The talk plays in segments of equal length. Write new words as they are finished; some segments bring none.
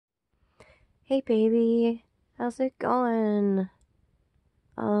Hey baby, how's it going?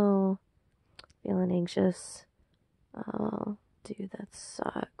 Oh, feeling anxious. Oh, dude, that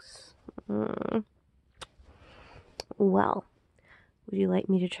sucks. Well, would you like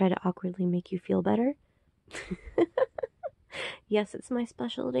me to try to awkwardly make you feel better? Yes, it's my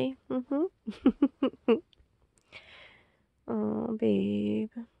specialty. Oh, babe.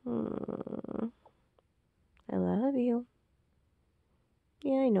 I love you.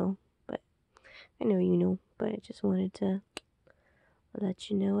 Yeah, I know, but I know you know, but I just wanted to let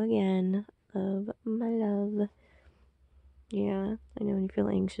you know again of my love. Yeah, I know when you feel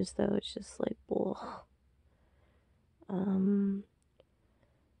anxious though, it's just like, ugh.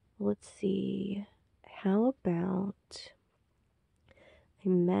 Let's see. How about I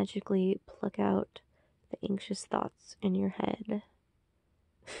magically pluck out the anxious thoughts in your head?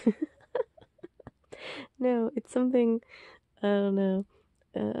 No, it's something, I don't know.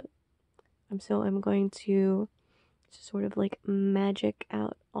 Uh, I'm going to just sort of like magic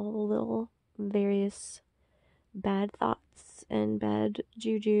out all the little various bad thoughts and bad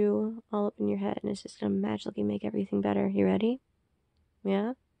juju all up in your head, and it's just gonna magically make everything better. You ready?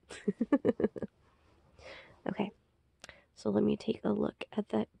 Yeah? Okay, so let me take a look at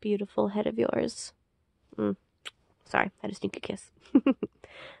that beautiful head of yours. Sorry, I had to sneak a kiss.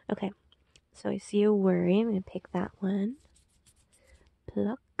 Okay, so I see a worry. I'm gonna pick that one.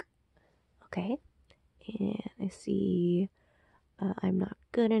 Pluck. Okay, and I see I'm not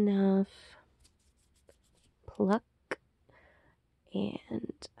good enough. Pluck.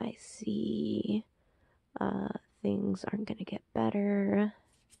 And I see things aren't gonna get better.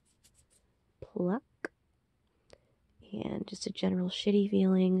 Pluck. And just a general shitty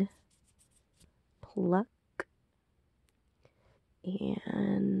feeling. Pluck.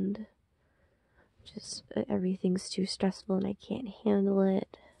 And just everything's too stressful and I can't handle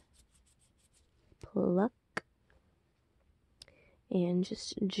it. Pluck. And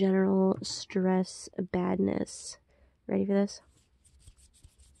just general stress, badness. Ready for this?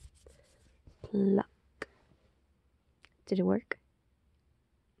 Pluck. Did it work?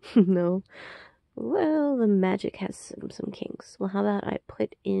 No. Well, the magic has some kinks. Well, how about I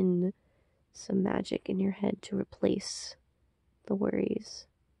put in some magic in your head to replace the worries?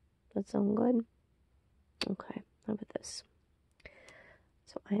 That sound good? Okay, how about this?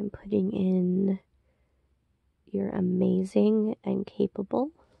 So I am putting in you're amazing and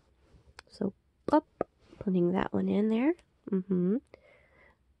capable. So, up, putting that one in there.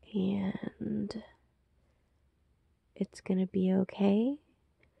 And it's gonna be okay.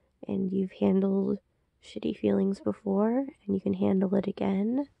 And you've handled shitty feelings before, and you can handle it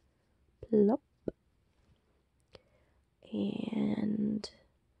again. Plop. And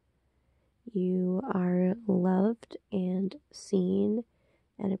you are loved and seen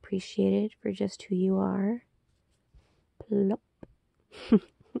and appreciated for just who you are. Plop.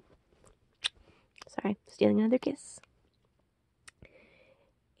 Sorry, stealing another kiss.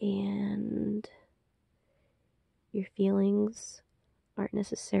 And your feelings aren't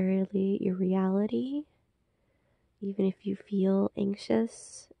necessarily your reality. Even if you feel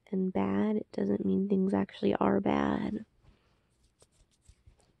anxious and bad, it doesn't mean things actually are bad.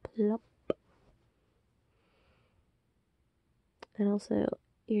 Plop. And also,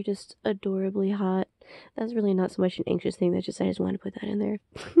 you're just adorably hot. That's really not so much an anxious thing, that's just I just wanted to put that in there.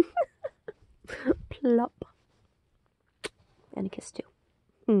 Plop. And a kiss too.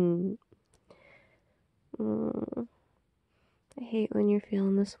 I hate when you're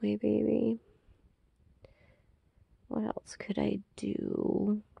feeling this way, baby. What else could I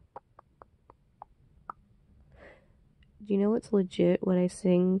do? Do you know what's legit what I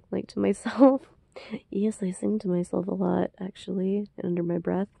sing, like, to myself? Yes, I sing to myself a lot, actually, under my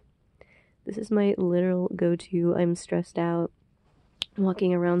breath. This is my literal go-to, I'm stressed out,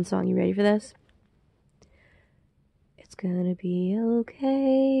 walking around song. You ready for this? It's gonna be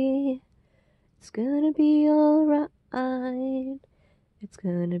okay. It's gonna be alright. It's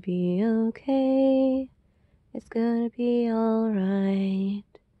gonna be okay. It's gonna be alright.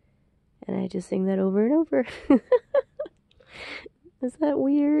 And I just sing that over and over. Is that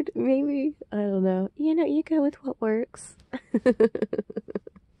weird? Maybe. I don't know. You know, you go with what works.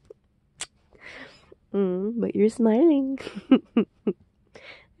 But you're smiling.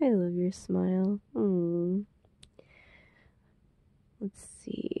 I love your smile. Let's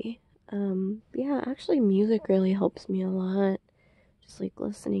see. Yeah, actually music really helps me a lot. Just like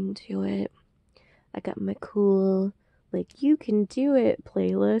listening to it. I got my cool, like, you can do it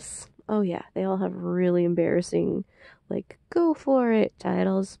playlists. Oh yeah, they all have really embarrassing, like, go for it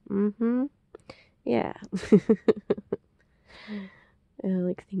titles. Yeah.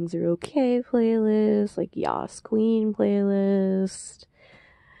 like Things Are Okay playlist, like Yas Queen playlist.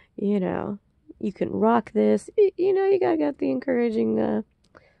 You know, You Can Rock This. You know, you gotta get the encouraging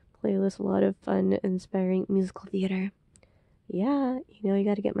playlist. A lot of fun, inspiring musical theater. Yeah, you know, you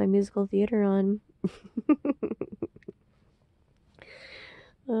gotta get my musical theater on.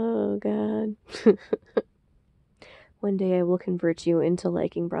 Oh, God. One day I will convert you into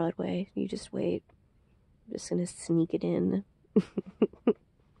liking Broadway. You just wait. I'm just gonna sneak it in.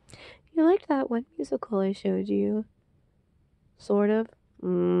 You liked that one musical I showed you? Sort of.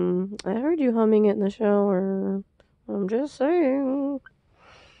 I heard you humming it in the shower. I'm just saying.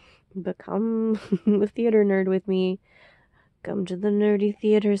 Become a theater nerd with me. Come to the nerdy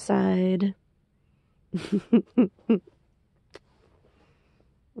theater side.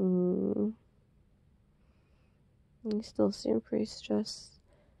 You still seem pretty stressed.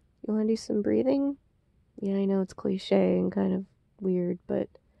 You want to do some breathing? Yeah, I know it's cliche and kind of weird, but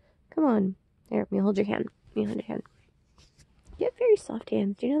come on. Here, let me hold your hand. Let me hold your hand. You have very soft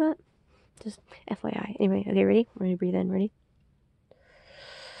hands. Do you know that? Just FYI. Anyway, okay, ready? Ready to breathe in. Ready?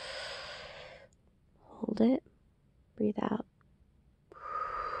 Hold it. Breathe out.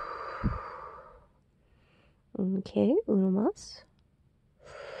 Okay, uno más.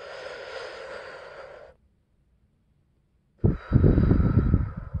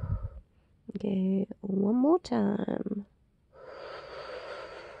 Okay, one more time.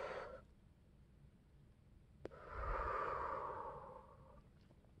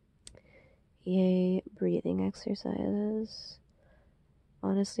 Yay, breathing exercises.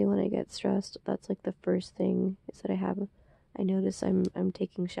 Honestly, when I get stressed, that's like the first thing is that I notice I'm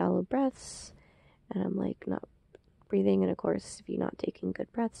taking shallow breaths and I'm like not breathing, and of course if you're not taking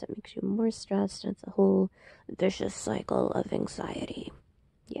good breaths it makes you more stressed, and it's a whole vicious cycle of anxiety.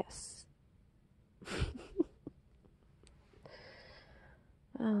 Yes.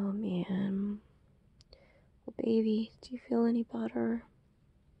 Oh man. Well, baby, do you feel any better?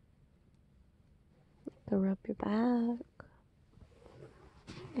 Go rub your back.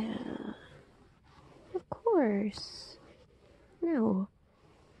 Yeah. Of course. No.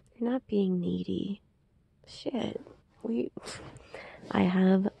 You're not being needy. Shit. I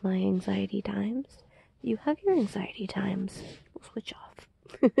have my anxiety times. You have your anxiety times. We'll switch off.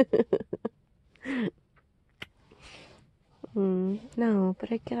 No,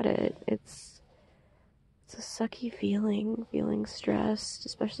 but I get it. It's a sucky feeling stressed,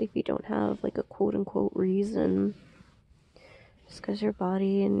 especially if you don't have like a quote unquote reason. Just because your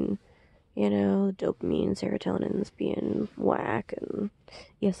body and, you know, dopamine, serotonin's being whack, and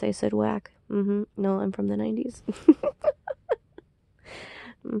yes, I said whack. No, I'm from the 90s.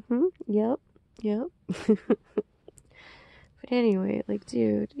 Yep. But anyway, like,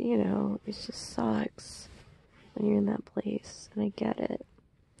 dude, you know, it just sucks when you're in that place, and I get it,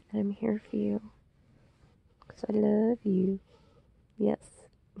 and I'm here for you, because I love you. Yes.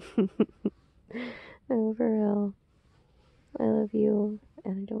 No, for real. I love you,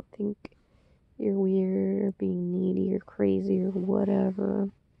 and I don't think you're weird or being needy or crazy or whatever.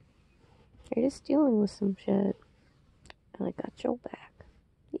 You're just dealing with some shit, and I got your back.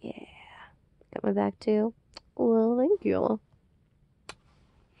 Yeah. Got my back too? Well, thank you.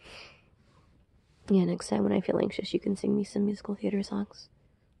 Yeah, next time when I feel anxious, you can sing me some musical theater songs.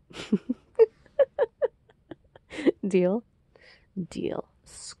 Deal? Deal.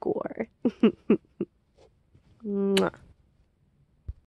 Score. Mwah.